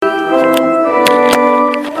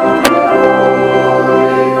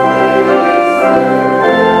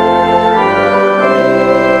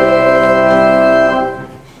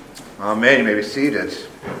seated.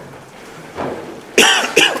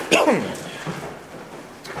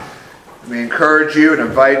 Let me encourage you and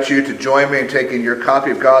invite you to join me in taking your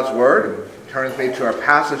copy of God's Word and turn with me to our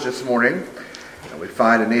passage this morning. And we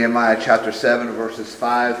find in Nehemiah chapter 7, verses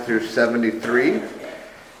 5 through 73.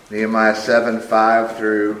 Nehemiah 7, 5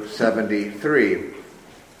 through 73.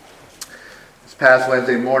 This past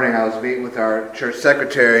Wednesday morning, I was meeting with our church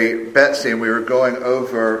secretary, Betsy, and we were going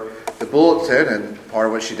over the bulletin, and part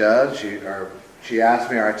of what she does, she asked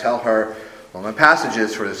me, or I tell her what my passage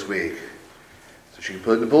is for this week. So she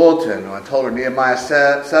put in the bulletin. When I told her Nehemiah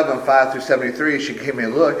 7, 5 through 73, she gave me a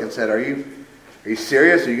look and said, Are you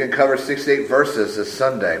serious? Are you going to cover 68 verses this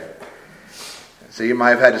Sunday? So you might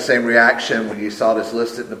have had the same reaction when you saw this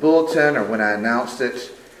listed in the bulletin or when I announced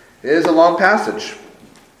it. It is a long passage.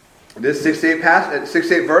 It is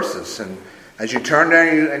 68 verses. And as you turn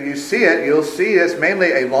there and you see it, you'll see it's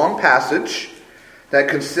mainly a long passage that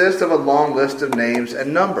consists of a long list of names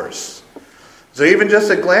and numbers. So even just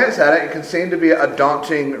a glance at it, it can seem to be a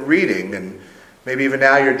daunting reading. And maybe even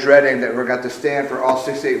now you're dreading that we're going to stand for all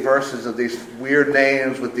 68 verses of these weird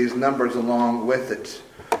names with these numbers along with it.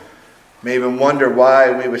 May even wonder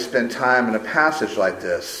why we would spend time in a passage like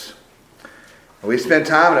this. We spend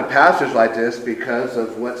time in a passage like this because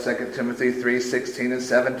of what 2 Timothy 3:16 and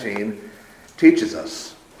 17 teaches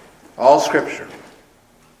us. All Scripture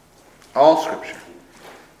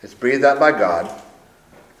is breathed out by God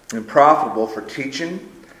and profitable for teaching,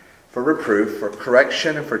 for reproof, for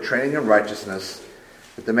correction, and for training in righteousness,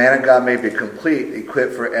 that the man of God may be complete,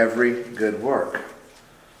 equipped for every good work.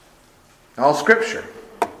 All Scripture,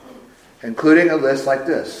 including a list like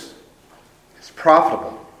this, is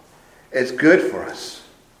profitable. It's good for us.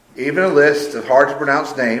 Even a list of hard to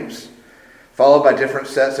pronounce names, followed by different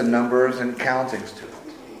sets of numbers and countings to it.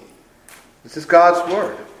 This is God's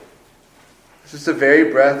Word. This is the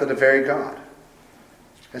very breath of the very God.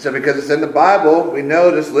 And so because it's in the Bible, we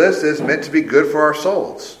know this list is meant to be good for our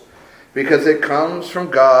souls. Because it comes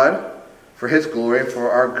from God for His glory and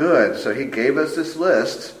for our good. So He gave us this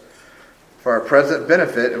list for our present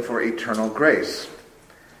benefit and for eternal grace.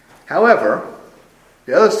 However,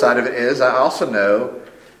 the other side of it is, I also know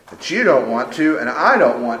that you don't want to, and I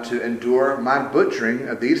don't want to endure my butchering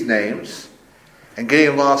of these names and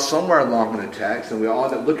getting lost somewhere along in the text, and we all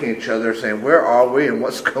end up looking at each other saying, where are we and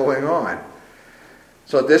what's going on?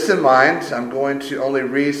 So with this in mind, I'm going to only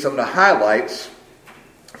read some of the highlights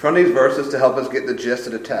from these verses to help us get the gist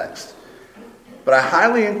of the text. But I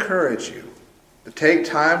highly encourage you to take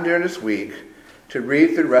time during this week to read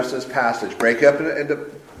through the rest of this passage. Break up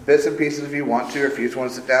into bits and pieces if you want to, or if you just want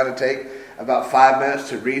to sit down and take about 5 minutes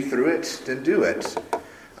to read through it, then do it.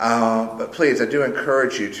 But please, I do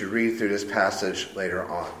encourage you to read through this passage later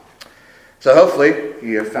on. So hopefully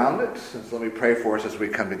you have found it. So let me pray for us as we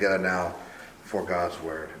come together now for God's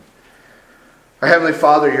Word. Our Heavenly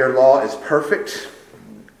Father, your law is perfect,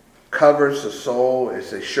 covers the soul,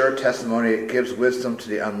 it's a sure testimony, it gives wisdom to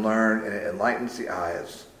the unlearned, and it enlightens the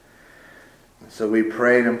eyes. So we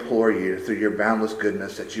pray and implore you through your boundless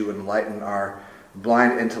goodness that you would enlighten our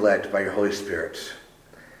blind intellect by your Holy Spirit,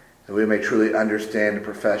 that we may truly understand and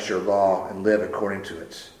profess your law and live according to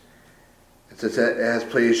it. And since it has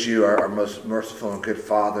pleased you, our most merciful and good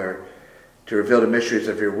Father, to reveal the mysteries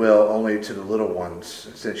of your will only to the little ones,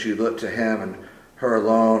 since you look to him and her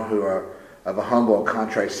alone who are of a humble and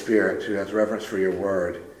contrite spirit, who has reverence for your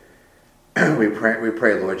word, we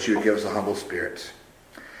pray, Lord, you would give us a humble spirit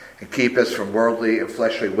and keep us from worldly and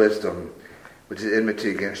fleshly wisdom, which is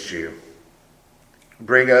enmity against you.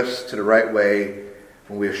 Bring us to the right way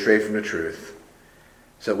when we have strayed from the truth,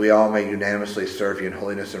 so that we all may unanimously serve you in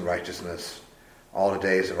holiness and righteousness all the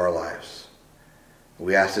days of our lives.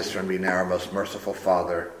 We ask this from you now, our most merciful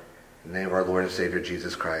Father, in the name of our Lord and Savior,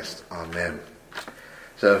 Jesus Christ. Amen.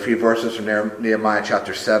 So a few verses from Nehemiah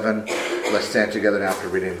chapter 7. Let's stand together now for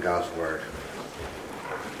reading God's Word.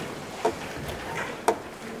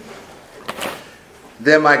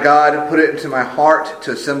 Then my God put it into my heart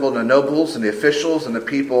to assemble the nobles and the officials and the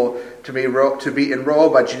people to be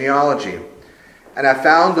enrolled by genealogy. And I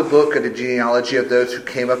found the book of the genealogy of those who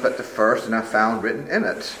came up at the first, and I found written in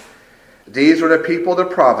it. These were the people of the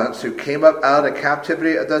province who came up out of the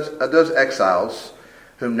captivity of those exiles,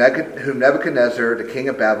 whom Nebuchadnezzar, the king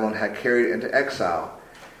of Babylon, had carried into exile.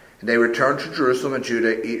 And they returned to Jerusalem and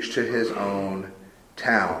Judah, each to his own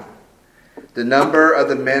town. The number of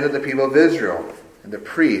the men of the people of Israel, and the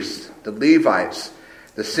priests, the Levites,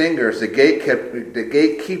 the singers, the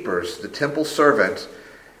gatekeepers, the temple servants,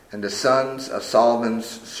 and the sons of Solomon's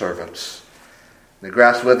servants. The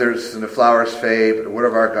grass withers and the flowers fade, but the word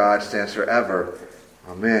of our God stands forever.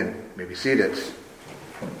 Amen. You may be seated.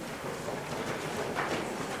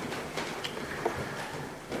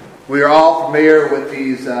 We are all familiar with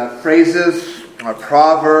these phrases or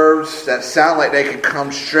proverbs that sound like they could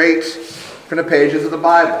come straight from the pages of the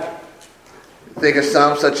Bible. Think of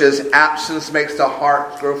some such as, absence makes the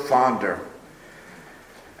heart grow fonder.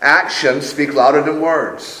 Actions speak louder than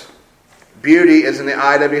words. Beauty is in the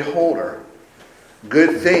eye of the beholder.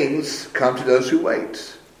 Good things come to those who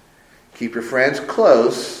wait. Keep your friends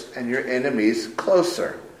close and your enemies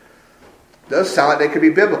closer. Those sound like they could be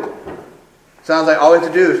biblical. Sounds like all we have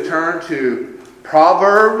to do is turn to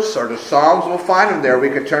Proverbs or the Psalms. We'll find them there.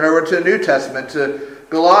 We could turn over to the New Testament, to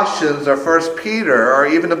Galatians or 1 Peter or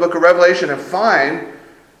even the book of Revelation and find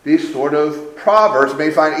these sort of proverbs. You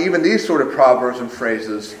may find even these sort of proverbs and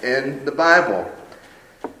phrases in the Bible.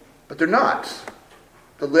 But they're not.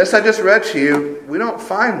 The list I just read to you, we don't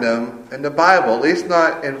find them in the Bible, at least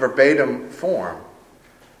not in verbatim form.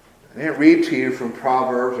 I didn't read to you from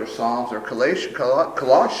Proverbs or Psalms or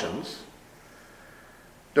Colossians.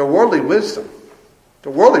 They're worldly wisdom.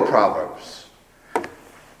 They're worldly proverbs.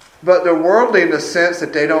 But they're worldly in the sense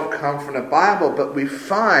that they don't come from the Bible, but we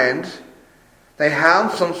find they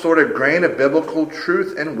have some sort of grain of biblical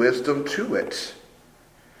truth and wisdom to it.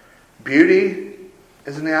 Beauty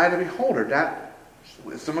is in the eye of the beholder. That is the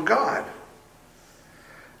wisdom of God.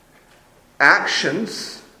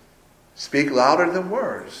 Actions speak louder than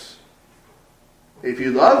words. If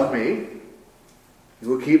you love me, you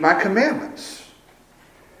will keep my commandments.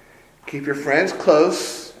 Keep your friends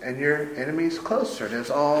close and your enemies closer. Those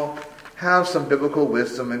all have some biblical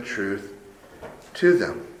wisdom and truth to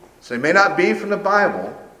them. So they may not be from the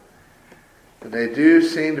Bible, but they do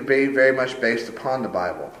seem to be very much based upon the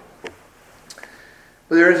Bible.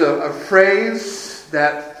 But there is a phrase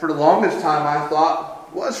that for the longest time I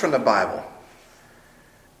thought was from the Bible.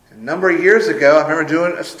 A number of years ago, I remember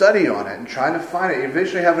doing a study on it and trying to find it,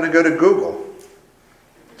 eventually having to go to Google.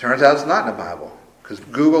 Turns out it's not in the Bible, because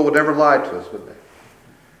Google would never lie to us, would they?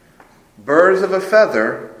 Birds of a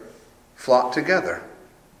feather flock together.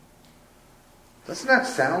 Doesn't that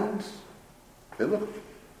sound biblical?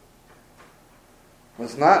 Well,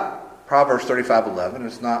 it's not Proverbs 35:11.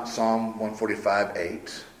 It's not Psalm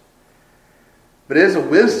 145:8. But it is a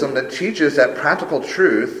wisdom that teaches that practical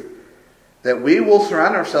truth that we will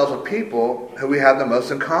surround ourselves with people who we have the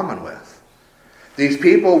most in common with. These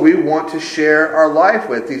people we want to share our life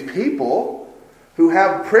with. These people who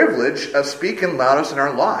have privilege of speaking loudest in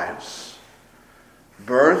our lives.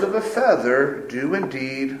 Birds of a feather do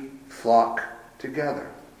indeed flock together.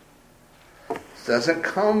 This doesn't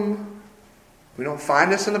come, we don't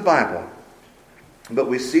find this in the Bible, but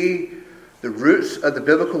we see the roots of the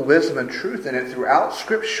biblical wisdom and truth in it throughout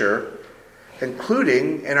Scripture,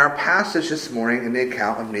 including in our passage this morning in the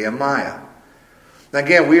account of Nehemiah. Now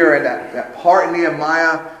again, we are at that part in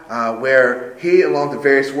Nehemiah where he, along with the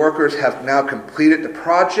various workers, have now completed the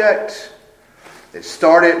project. It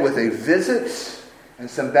started with a visit and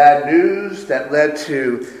some bad news that led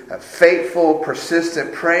to faithful,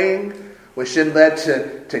 persistent praying, which then led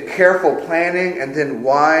to careful planning and then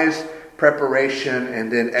wise preparation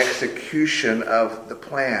and then execution of the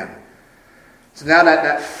plan. So now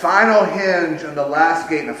that final hinge on the last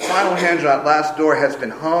gate and the final hinge on that last door has been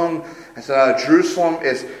hung, and so now Jerusalem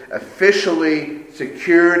is officially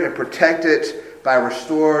secured and protected by a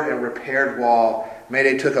restored and repaired wall.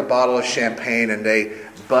 Maybe they took a bottle of champagne and they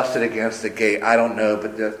busted against the gate. I don't know,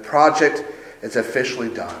 but the project is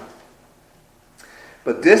officially done.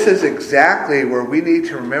 But this is exactly where we need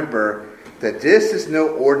to remember that this is no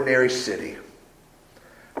ordinary city.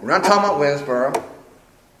 We're not talking about Winsboro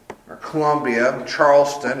or Columbia,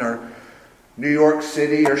 Charleston, or New York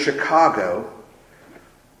City, or Chicago.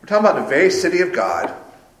 We're talking about the very city of God,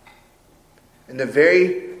 in the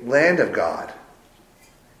very land of God,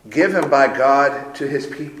 given by God to His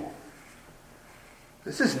people.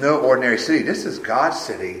 This is no ordinary city. This is God's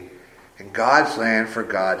city and God's land for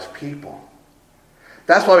God's people.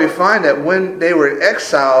 That's why we find that when they were in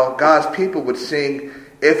exile, God's people would sing,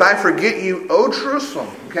 "If I forget you, O Jerusalem,"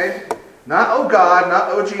 okay? Not "O God,"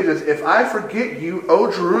 not "O Jesus." "If I forget you,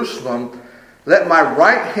 O Jerusalem, let my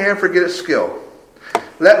right hand forget its skill.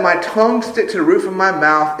 Let my tongue stick to the roof of my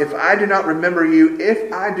mouth if I do not remember you,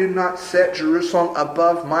 if I do not set Jerusalem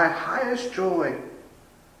above my highest joy."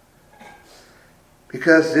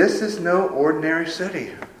 Because this is no ordinary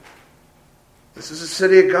city. This is a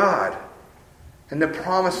city of God and the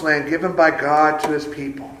promised land given by God to His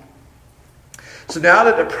people. So now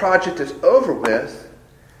that the project is over with,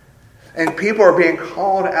 and people are being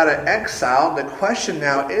called out of exile, the question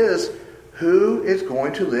now is, who is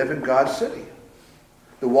going to live in God's city?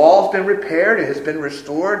 The wall's been repaired, it has been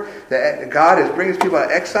restored, that God is bringing His people out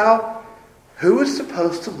of exile. Who is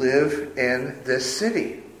supposed to live in this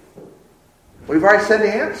city? We've already said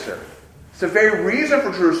the answer. It's the very reason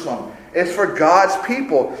for Jerusalem. It's for God's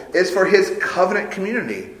people. It's for His covenant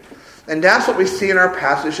community. And that's what we see in our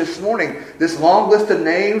passage this morning. This long list of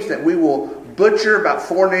names that we will butcher, about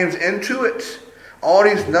 4 names into it. All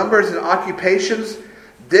these numbers and occupations.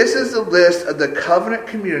 This is the list of the covenant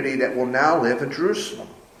community that will now live in Jerusalem.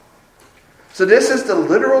 So this is the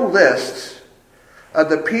literal list of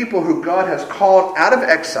the people who God has called out of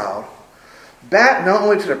exile, back not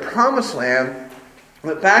only to the promised land,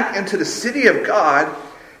 but back into the city of God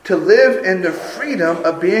to live in the freedom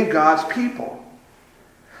of being God's people.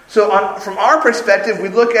 So from our perspective, we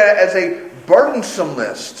look at it as a burdensome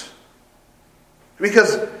list.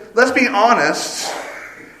 Because, let's be honest,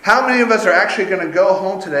 how many of us are actually going to go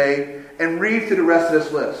home today and read through the rest of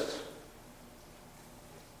this list?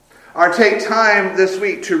 Or take time this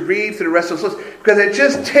week to read through the rest of this list? Because it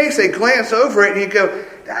just takes a glance over it and you go,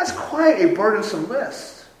 that's quite a burdensome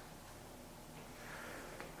list.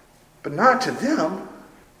 But not to them,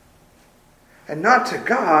 and not to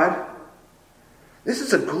God. This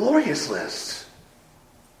is a glorious list.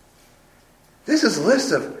 This is a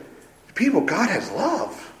list of people God has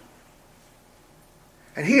loved.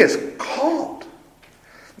 And He has called.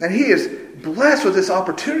 And He is blessed with this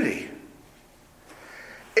opportunity.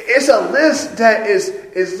 It's a list that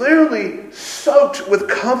is literally soaked with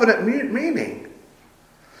covenant meaning.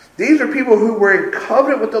 These are people who were in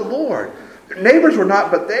covenant with the Lord. Their neighbors were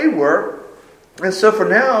not, but they were. And so for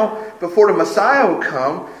now, before the Messiah would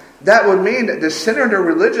come, that would mean that the center of their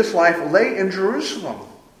religious life lay in Jerusalem.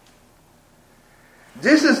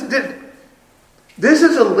 This is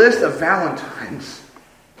a list of Valentines.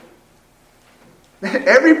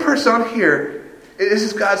 Every person on here, this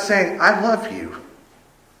is God saying, I love you.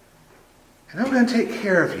 And I'm going to take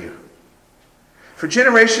care of you. For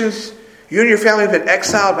generations, you and your family have been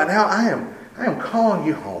exiled, but now I am calling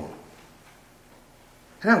you home.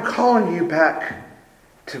 And I'm calling you back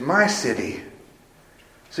to my city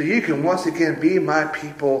so you can once again be my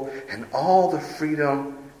people and all the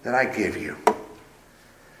freedom that I give you.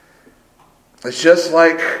 It's just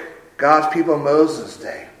like God's people in Moses'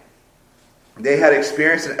 day. They had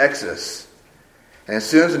experienced an Exodus. And as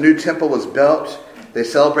soon as the new temple was built, they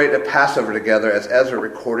celebrated the Passover together, as Ezra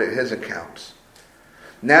recorded his accounts.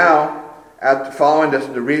 Now, after following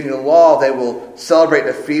the reading of the law, they will celebrate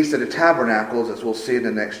the Feast of the Tabernacles, as we'll see in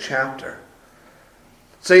the next chapter.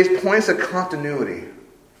 So these points of continuity.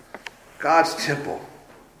 God's temple,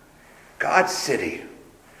 God's city,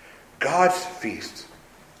 God's feast,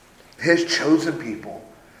 His chosen people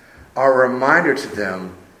are a reminder to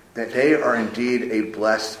them that they are indeed a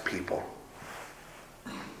blessed people.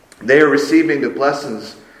 They are receiving the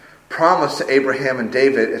blessings promised to Abraham and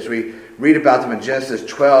David as we read about them in Genesis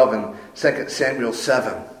 12 and 2 Samuel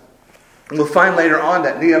 7. And we'll find later on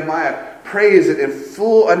that Nehemiah prays it in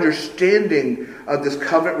full understanding of this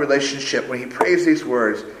covenant relationship when he prays these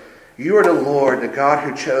words, You are the Lord, the God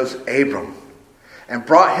who chose Abram and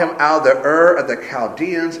brought him out of the Ur of the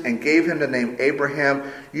Chaldeans and gave him the name Abraham.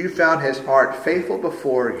 You found his heart faithful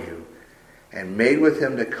before you and made with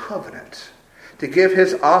him the covenant to give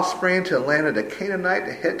his offspring to the land of the Canaanite,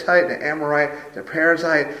 the Hittite, the Amorite, the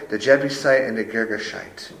Perizzite, the Jebusite, and the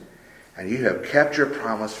Girgashite. And you have kept your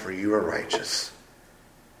promise, for you are righteous.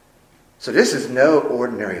 So this is no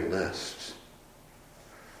ordinary list.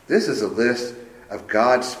 This is a list of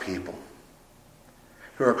God's people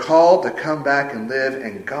who are called to come back and live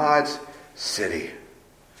in God's city.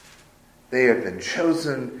 They have been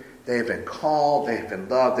chosen, they have been called, they have been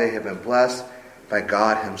loved, they have been blessed by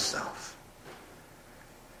God Himself.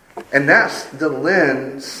 And that's the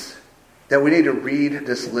lens that we need to read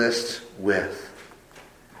this list with.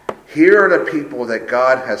 Here are the people that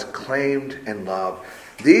God has claimed and loved.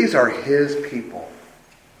 These are His people.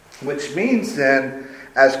 Which means then,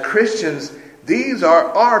 as Christians, these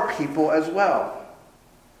are our people as well.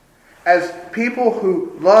 As people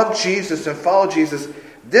who love Jesus and follow Jesus,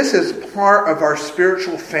 this is part of our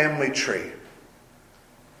spiritual family tree.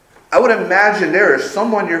 I would imagine there is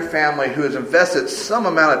someone in your family who has invested some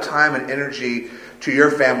amount of time and energy to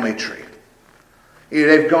your family tree. Either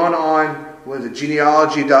they've gone on with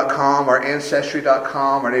genealogy.com or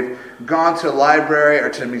ancestry.com, or they've gone to the library or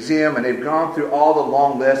to the museum and they've gone through all the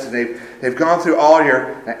long lists, and they've gone through all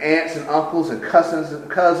your aunts and uncles and cousins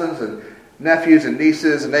and nephews and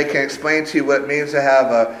nieces, and they can explain to you what it means to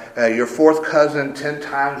have your fourth cousin 10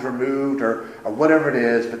 times removed or whatever it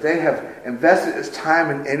is. But they have invested this time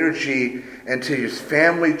and energy into your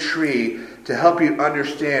family tree to help you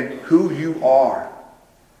understand who you are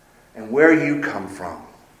and where you come from.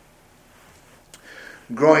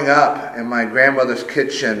 Growing up in my grandmother's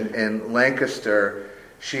kitchen in Lancaster,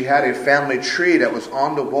 she had a family tree that was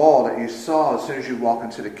on the wall that you saw as soon as you walk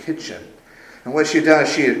into the kitchen. And what she had done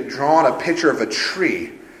is she had drawn a picture of a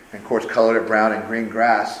tree, and of course colored it brown and green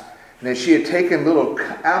grass. And then she had taken little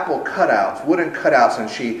apple cutouts, wooden cutouts, and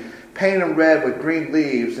she painted them red with green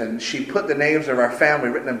leaves, and she put the names of our family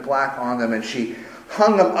written in black on them, and she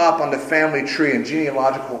hung them up on the family tree in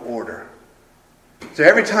genealogical order. So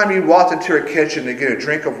every time you walked into her kitchen to get a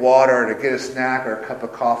drink of water, or to get a snack or a cup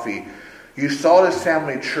of coffee, you saw this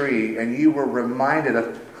family tree and you were reminded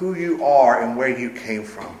of who you are and where you came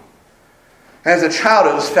from. As a child,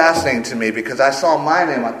 it was fascinating to me because I saw my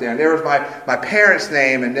name up there, and there was my parents'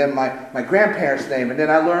 name, and then my grandparents' name, and then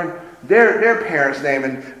I learned their parents' name,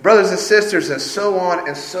 and brothers and sisters, and so on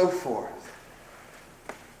and so forth.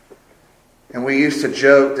 And we used to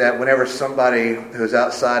joke that whenever somebody who was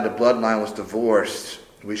outside the bloodline was divorced,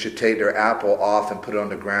 we should take their apple off and put it on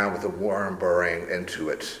the ground with a worm burrowing into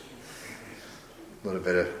it. A little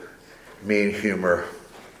bit of mean humor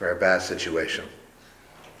for a bad situation.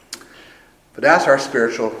 But that's our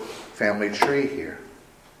spiritual family tree here.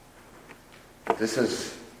 This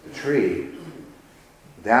is the tree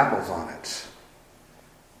with apples on it.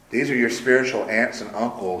 These are your spiritual aunts and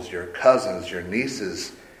uncles, your cousins, your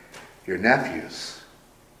nieces, your nephews.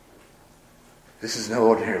 This is no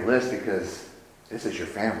ordinary list because this is your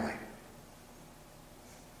family.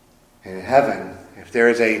 And in heaven, if there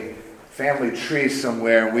is a family tree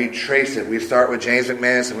somewhere and we trace it, we start with James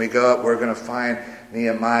McManus and we go up, we're going to find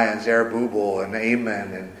Nehemiah and Zerubbabel and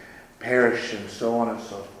Amen and Parish and so on and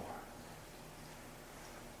so forth.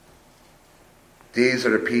 These are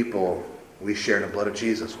the people we share in the blood of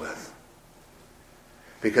Jesus with,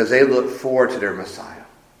 because they look forward to their Messiah.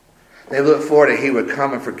 They look forward that he would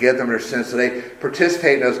come and forgive them their sins. So they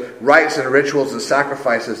participate in those rites and rituals and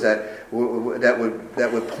sacrifices that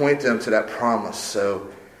would point them to that promise. So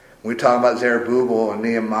when we talk about Zerubbabel and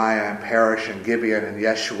Nehemiah and Parish and Gibeon and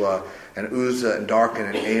Yeshua and Uzzah and Darkin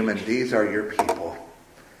and Ammon, these are your people.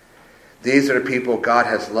 These are the people God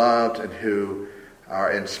has loved and who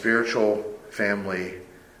are in spiritual family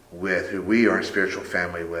with, who we are in spiritual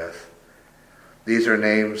family with. These are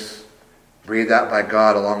names breathed out by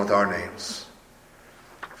God along with our names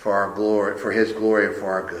for our glory, for his glory and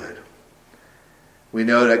for our good. We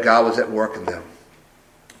know that God was at work in them,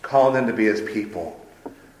 calling them to be his people,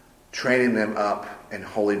 training them up in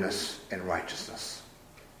holiness and righteousness.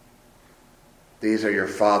 These are your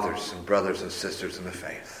fathers and brothers and sisters in the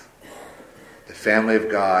faith. The family of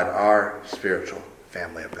God, our spiritual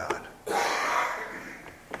family of God.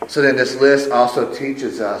 So then this list also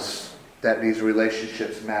teaches us that these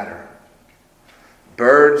relationships matter.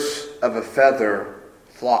 Birds of a feather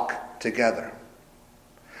flock together.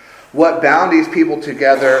 What bound these people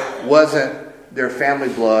together wasn't their family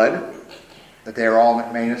blood, that they were all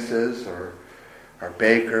McManuses or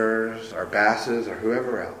Bakers or Basses or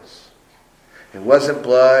whoever else. It wasn't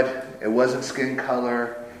blood, it wasn't skin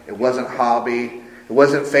color, it wasn't hobby, it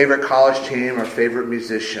wasn't favorite college team or favorite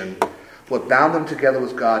musician. What bound them together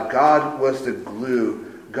was God. God was the glue.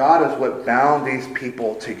 God is what bound these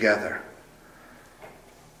people together.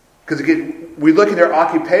 Because again, we look at their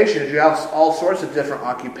occupations. You have all sorts of different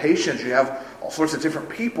occupations. You have all sorts of different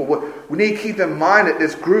people. We need to keep in mind that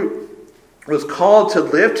this group was called to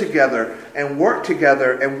live together and work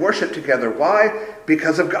together and worship together. Why?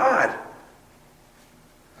 Because of God.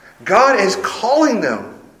 God is calling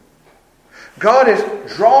them. God is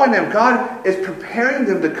drawing them. God is preparing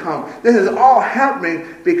them to come. This is all happening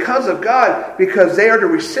because of God, because they are the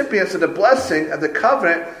recipients of the blessing of the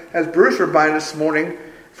covenant, as Bruce reminded this morning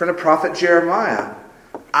from the prophet Jeremiah.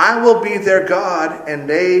 I will be their God, and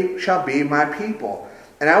they shall be my people.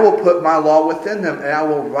 And I will put my law within them, and I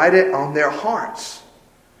will write it on their hearts.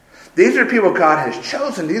 These are the people God has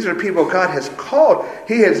chosen. These are the people God has called.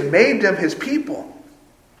 He has made them his people.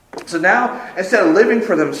 So now, instead of living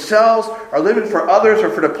for themselves or living for others or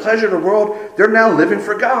for the pleasure of the world, they're now living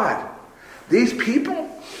for God. These people,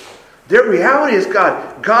 their reality is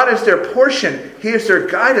God. God is their portion. He is their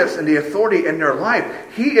guidance and the authority in their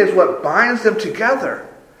life. He is what binds them together.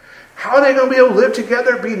 How are they going to be able to live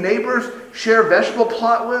together, be neighbors, share a vegetable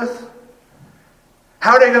plot with?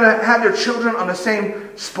 How are they going to have their children on the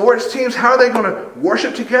same sports teams? How are they going to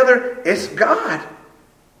worship together? It's God.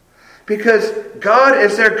 Because God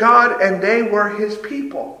is their God and they were his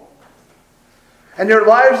people. And their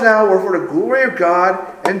lives now were for the glory of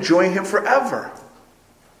God, enjoying him forever.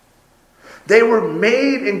 They were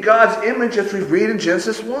made in God's image, as we read in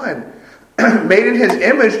Genesis 1. Made in his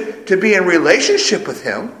image to be in relationship with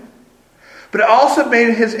him. But also made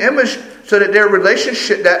in his image so that their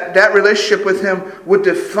relationship, that relationship with him would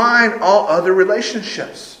define all other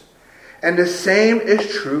relationships. And the same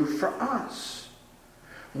is true for us.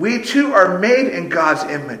 We too are made in God's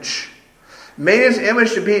image. Made in His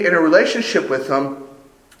image to be in a relationship with Him,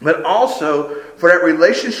 but also for that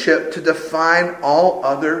relationship to define all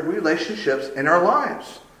other relationships in our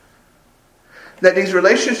lives. That these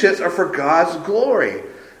relationships are for God's glory.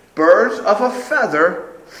 Birds of a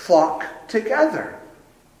feather flock together.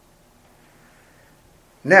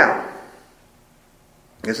 Now,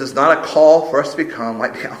 this is not a call for us to become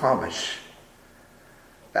like the Amish.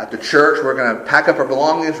 At the church, we're going to pack up our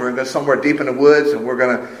belongings, we're going to go somewhere deep in the woods, and we're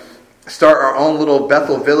going to start our own little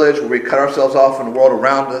Bethel village where we cut ourselves off from the world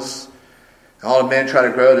around us. And all the men try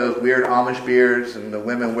to grow those weird Amish beards, and the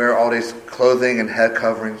women wear all these clothing and head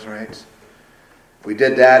coverings, right? If we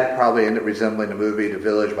did that, it'd probably end up resembling the movie The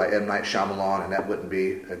Village by M. Night Shyamalan, and that wouldn't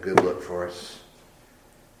be a good look for us.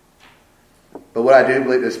 But what I do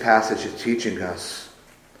believe this passage is teaching us,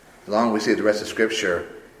 along with we see the rest of Scripture,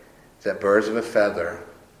 is that birds of a feather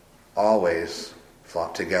always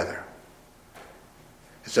flock together.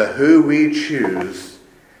 So who we choose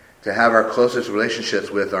to have our closest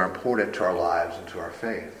relationships with are important to our lives and to our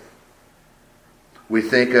faith. We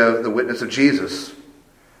think of the witness of Jesus.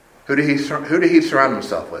 Who did he surround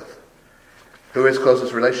himself with? Who are his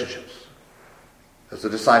closest relationships? It was the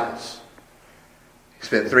disciples. He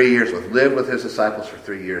spent 3 years lived with his disciples for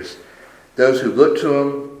 3 years. Those who looked to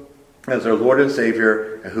him as their Lord and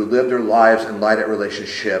Savior and who lived their lives in light of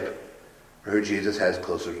relationship are who Jesus has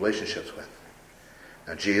closest relationships with.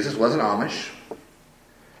 Now, Jesus wasn't Amish.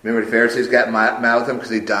 Remember, the Pharisees got mad with him because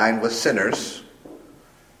he dined with sinners,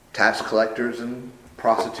 tax collectors and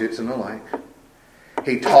prostitutes and the like.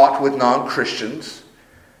 He talked with non-Christians.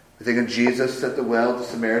 We think of Jesus at the well, the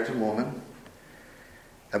Samaritan woman.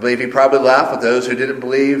 I believe he probably laughed with those who didn't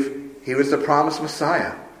believe he was the promised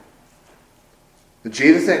Messiah. But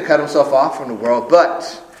Jesus didn't cut himself off from the world,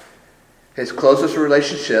 but his closest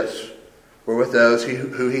relationships were with those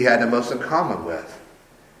who he had the most in common with.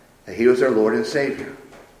 And he was their Lord and Savior.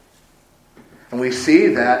 And we see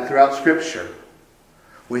that throughout Scripture.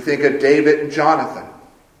 We think of David and Jonathan,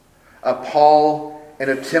 of Paul and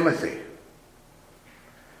of Timothy.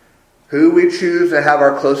 Who we choose to have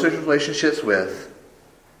our closest relationships with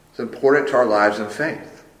is important to our lives and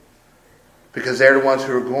faith. Because they're the ones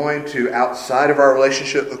who are going to, outside of our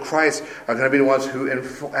relationship with Christ, are going to be the ones who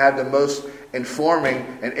have the most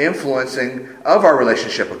informing and influencing of our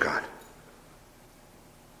relationship with God.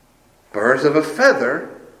 Birds of a feather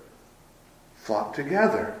flock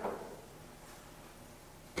together.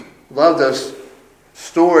 Love those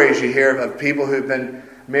stories you hear of people who've been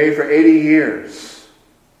married for 80 years.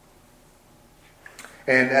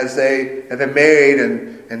 And as they have been married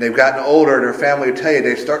and they've gotten older, their family will tell you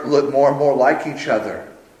they start to look more and more like each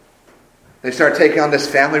other. They start taking on this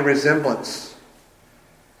family resemblance.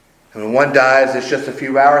 And when one dies, it's just a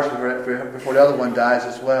few hours before the other one dies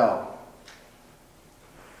as well.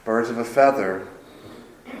 Birds of a feather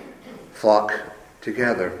flock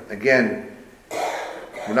together. Again,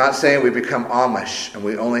 we're not saying we become Amish and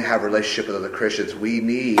we only have a relationship with other Christians. We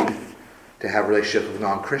need to have relationships with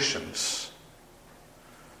non-Christians.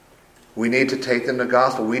 We need to take them the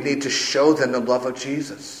gospel. We need to show them the love of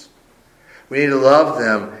Jesus. We need to love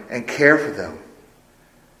them and care for them.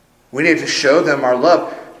 We need to show them our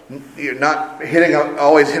love. You're not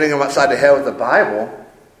always hitting them upside the head with the Bible,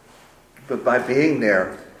 but by being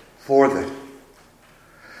there for them.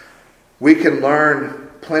 We can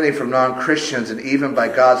learn plenty from non-Christians, and even by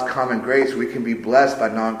God's common grace, we can be blessed by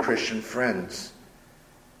non-Christian friends.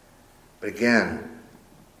 But again,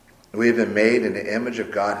 we have been made in the image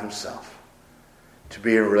of God Himself to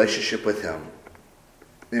be in a relationship with Him,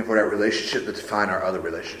 and for that relationship to define our other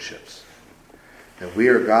relationships. And we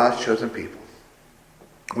are God's chosen people.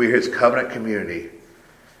 We are His covenant community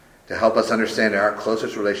to help us understand that our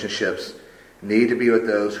closest relationships need to be with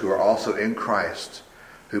those who are also in Christ,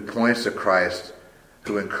 who point us to Christ,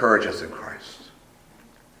 who encourage us in Christ.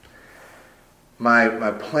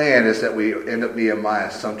 My plan is that we end up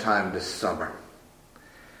Nehemiah sometime this summer.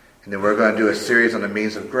 And then we're going to do a series on the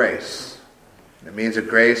means of grace. The means of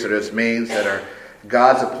grace are those means that are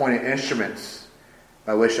God's appointed instruments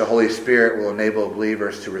by which the Holy Spirit will enable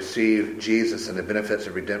believers to receive Jesus and the benefits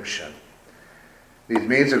of redemption. These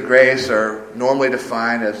means of grace are normally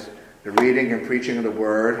defined as the reading and preaching of the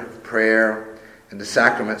Word, prayer, and the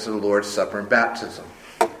sacraments of the Lord's Supper and baptism.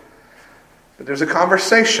 But there's a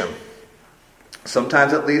conversation.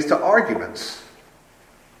 Sometimes it leads to arguments.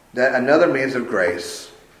 That another means of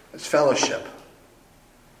grace is fellowship.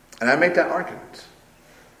 And I make that argument.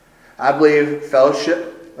 I believe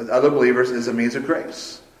fellowship with other believers is a means of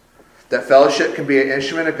grace. That fellowship can be an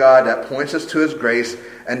instrument of God that points us to His grace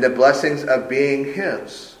and the blessings of being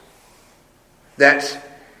His. That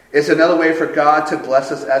it's another way for God to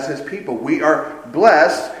bless us as His people. We are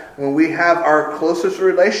blessed when we have our closest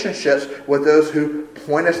relationships with those who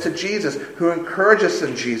point us to Jesus, who encourage us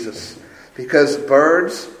in Jesus. Because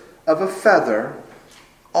birds of a feather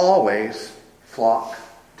always flock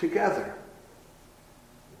together.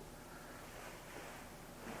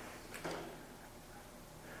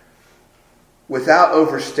 Without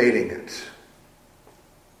overstating it,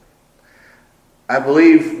 I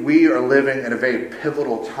believe we are living in a very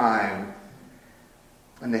pivotal time,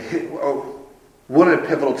 one of the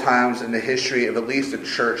pivotal times in the history of at least the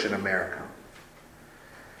church in America.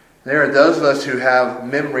 There are those of us who have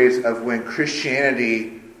memories of when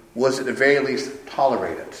Christianity was at the very least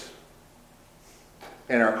tolerated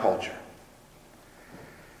in our culture.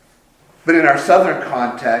 But in our southern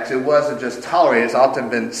context, it wasn't just tolerated, it's often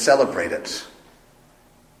been celebrated.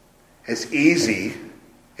 It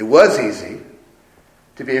was easy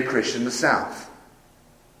to be a Christian in the South.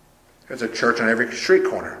 There's a church on every street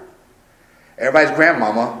corner. Everybody's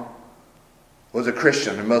grandmama was a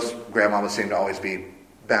Christian, and most grandmamas seem to always be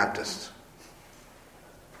Baptists.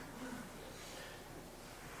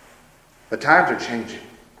 But times are changing.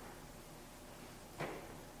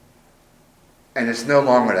 And it's no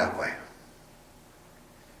longer that way.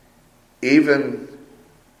 Even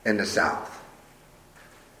in the South.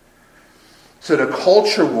 So the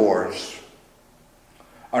culture wars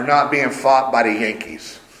are not being fought by the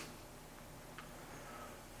Yankees.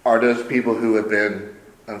 Or those people who have been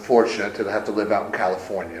unfortunate to have to live out in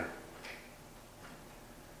California.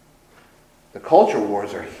 The culture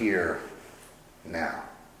wars are here now.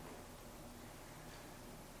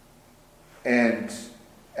 And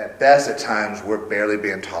at best, at times, we're barely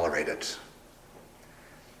being tolerated.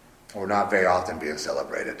 We're not very often being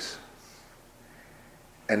celebrated.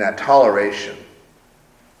 And that toleration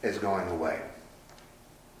is going away.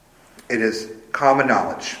 It is common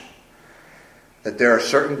knowledge that there are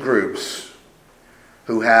certain groups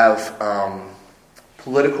who have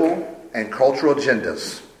political and cultural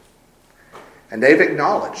agendas. And they've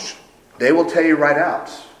acknowledged, they will tell you right out,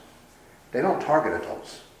 they don't target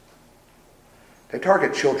adults. They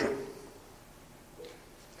target children.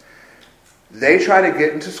 They try to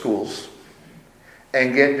get into schools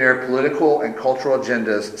and get their political and cultural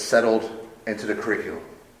agendas settled into the curriculum.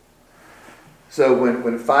 So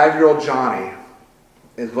when 5-year-old Johnny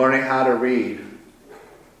is learning how to read,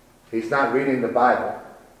 he's not reading the Bible.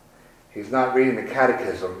 He's not reading the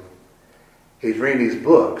catechism. He's reading these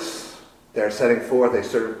books that are setting forth a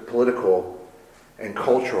certain political and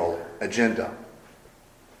cultural agenda.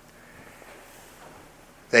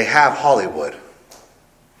 They have Hollywood.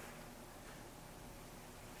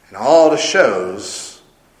 And all the shows,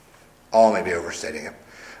 all may be overstating it,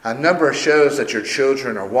 a number of shows that your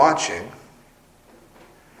children are watching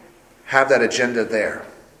have that agenda there.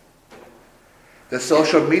 The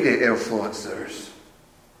social media influencers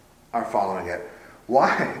are following it.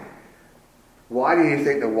 Why? Why do you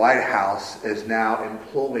think the White House is now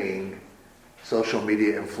employing social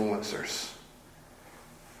media influencers?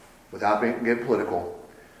 Without getting political,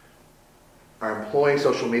 are employing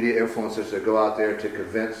social media influencers to go out there to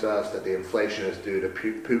convince us that the inflation is due to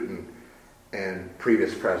Putin and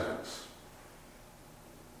previous presidents.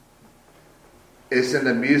 It's in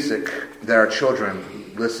the music that our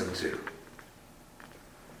children listen to.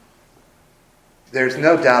 There's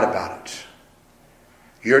no doubt about it.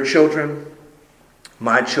 Your children,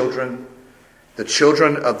 my children, the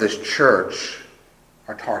children of this church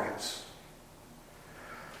are targets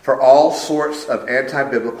for all sorts of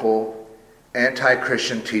anti-biblical,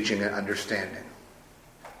 anti-Christian teaching and understanding.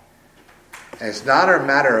 And it's not a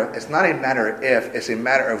matter of if, it's a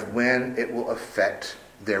matter of when it will affect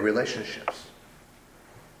their relationships.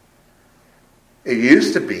 It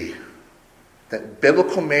used to be that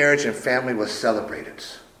biblical marriage and family was celebrated.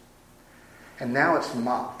 And now it's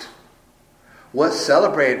mocked. What's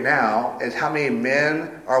celebrated now is how many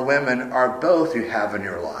men or women or both you have in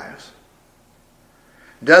your lives.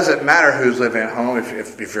 Doesn't matter who's living at home,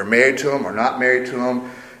 if you're married to them or not married to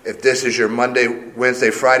them, if this is your Monday, Wednesday,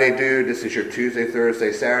 Friday dude, this is your Tuesday,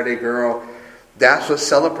 Thursday, Saturday girl. That's what's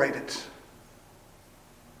celebrated.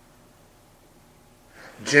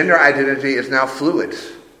 Gender identity is now fluid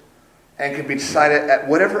and can be decided at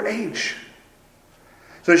whatever age.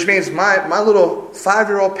 So which means my little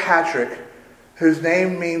 5-year-old Patrick, whose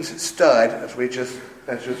name means stud, as we just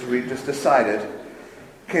decided,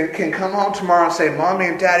 can come home tomorrow and say, Mommy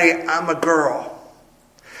and Daddy, I'm a girl.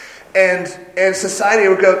 And society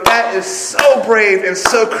would go, that is so brave and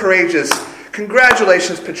so courageous.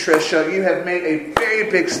 Congratulations, Patricia. You have made a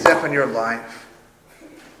very big step in your life.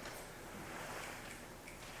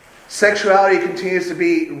 Sexuality continues to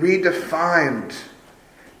be redefined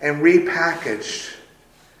and repackaged.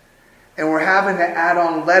 And we're having to add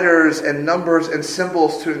on letters and numbers and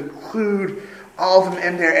symbols to include all of them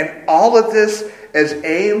in there. And all of this is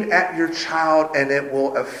aimed at your child, and it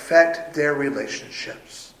will affect their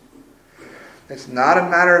relationships. It's not a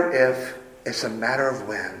matter of if, it's a matter of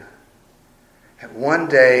when. And one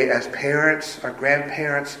day, as parents or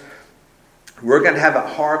grandparents, we're going to have a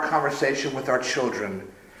hard conversation with our children,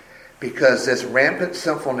 because this rampant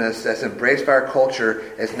sinfulness that's embraced by our culture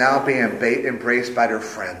is now being embraced by their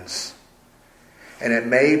friends. And it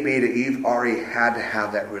may be that you've already had to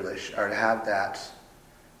have that relation or to have that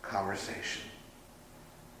conversation.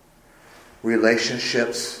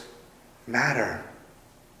 Relationships matter.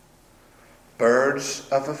 Birds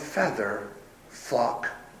of a feather flock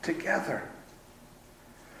together.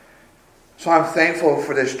 So I'm thankful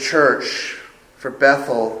for this church, for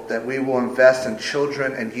Bethel, that we will invest in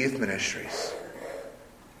children and youth ministries.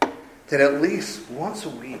 That at least once a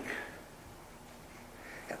week,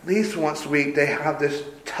 they have this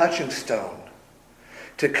touching stone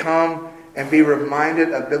to come and be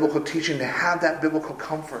reminded of biblical teaching, to have that biblical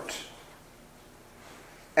comfort.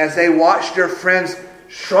 As they watch their friends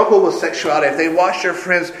struggle with sexuality, if they watch their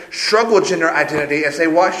friends struggle with gender identity, as they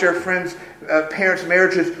watch their friends' parents'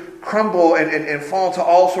 marriages crumble and fall into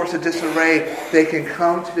all sorts of disarray, they can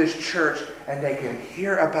come to this church and they can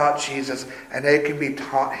hear about Jesus and they can be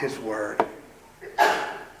taught His Word.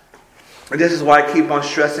 And this is why I keep on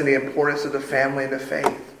stressing the importance of the family and the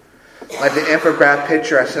faith. Like the infographic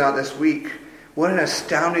picture I sent out this week. What an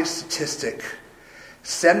astounding statistic.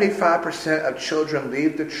 75% of children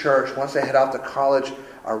leave the church once they head off to college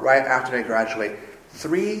or right after they graduate.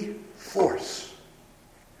 3/4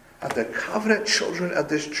 of the covenant children of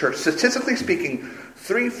this church, statistically speaking,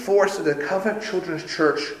 3/4 of the covenant children's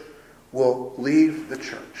church will leave the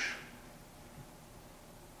church.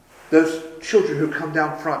 Those children who come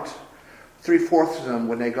down front, 3/4 of them,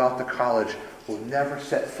 when they go off to college, will never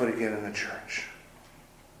set foot again in the church.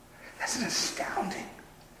 That's an astounding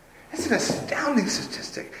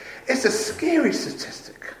statistic. It's a scary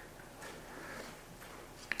statistic.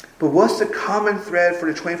 But what's the common thread for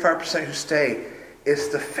the 25% who stay? It's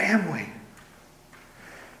the family.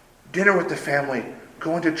 Dinner with the family,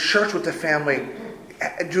 going to church with the family,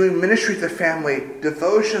 doing ministry with the family,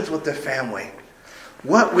 devotions with the family.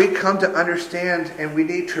 What we come to understand and we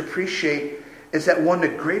need to appreciate is that one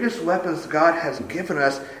of the greatest weapons God has given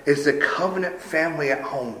us is the covenant family at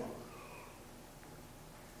home.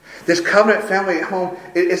 This covenant family at home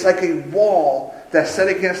is like a wall that's set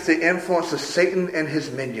against the influence of Satan and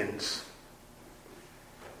his minions.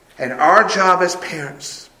 And our job as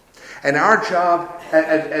parents, and our job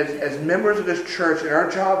as members of this church, and our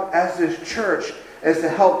job as this church is to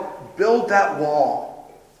help build that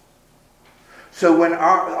wall. So when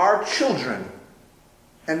our children,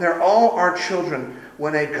 and they're all our children,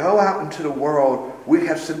 when they go out into the world, we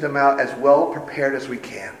have sent them out as well prepared as we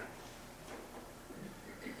can.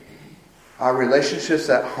 Our relationships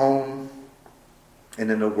at home and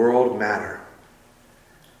in the world matter.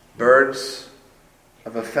 Birds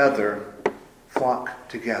of a feather flock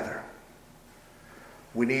together.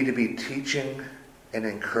 We need to be teaching and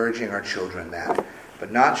encouraging our children that.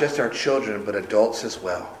 But not just our children, but adults as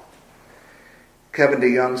well. Kevin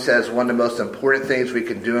DeYoung says one of the most important things we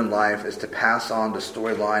can do in life is to pass on the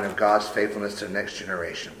storyline of God's faithfulness to the next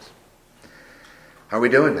generations. Are we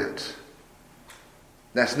doing that?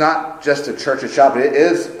 That's not just a church's job, but it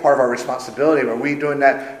is part of our responsibility. Are we doing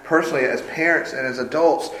that personally as parents and as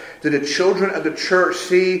adults? Do the children of the church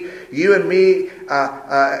see you and me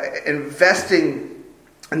investing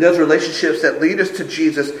in those relationships that lead us to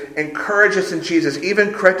Jesus, encourage us in Jesus,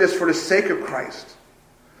 even correct us for the sake of Christ?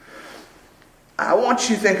 I want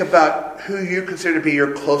you to think about who you consider to be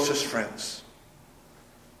your closest friends.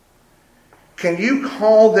 Can you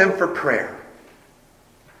call them for prayer?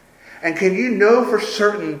 And can you know for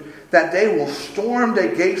certain that they will storm the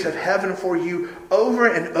gates of heaven for you over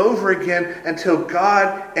and over again until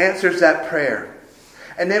God answers that prayer?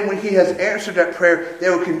 And then when He has answered that prayer, they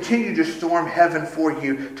will continue to storm heaven for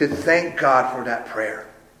you to thank God for that prayer.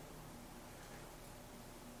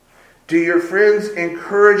 Do your friends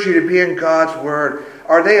encourage you to be in God's Word?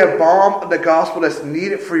 Are they a balm of the gospel that's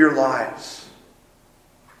needed for your lives?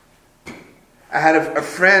 I had a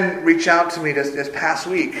friend reach out to me this past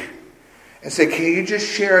week and say, "Can you just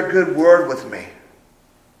share a good word with me?"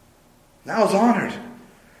 And I was honored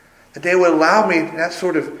that they would allow me that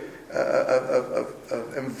sort of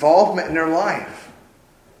involvement in their life.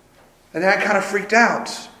 And then I kind of freaked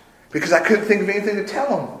out because I couldn't think of anything to tell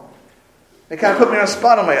them. They kind of put me on a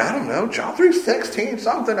spot. I'm like, I don't know, John 3:16,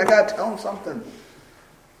 something. I got to tell them something.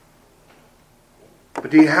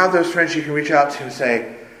 But do you have those friends you can reach out to and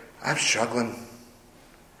say, I'm struggling.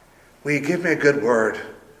 Will you give me a good word?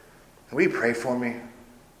 And will you pray for me?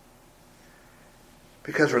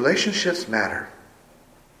 Because relationships matter.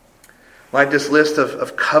 Like this list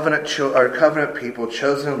of covenant people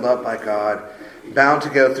chosen and loved by God, bound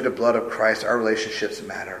together through the blood of Christ, our relationships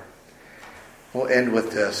matter. We'll end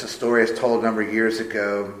with this. A story is told a number of years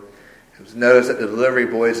ago. It was noticed that the delivery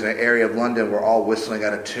boys in an area of London were all whistling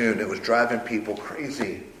out of tune. It was driving people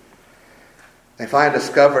crazy. They finally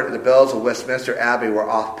discovered that the bells of Westminster Abbey were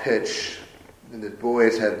off pitch, and the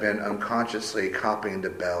boys had been unconsciously copying the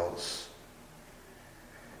bells.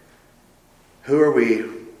 Who are we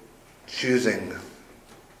choosing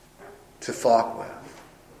to flock with?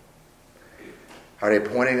 Are they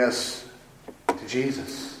pointing us to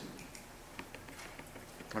Jesus?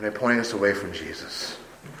 Are they pointing us away from Jesus?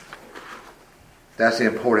 That's the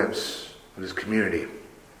importance of this community.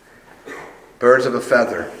 Birds of a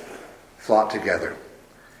feather flock together.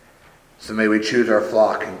 So may we choose our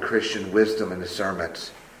flock in Christian wisdom and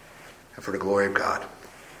discernment and for the glory of God.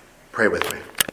 Pray with me.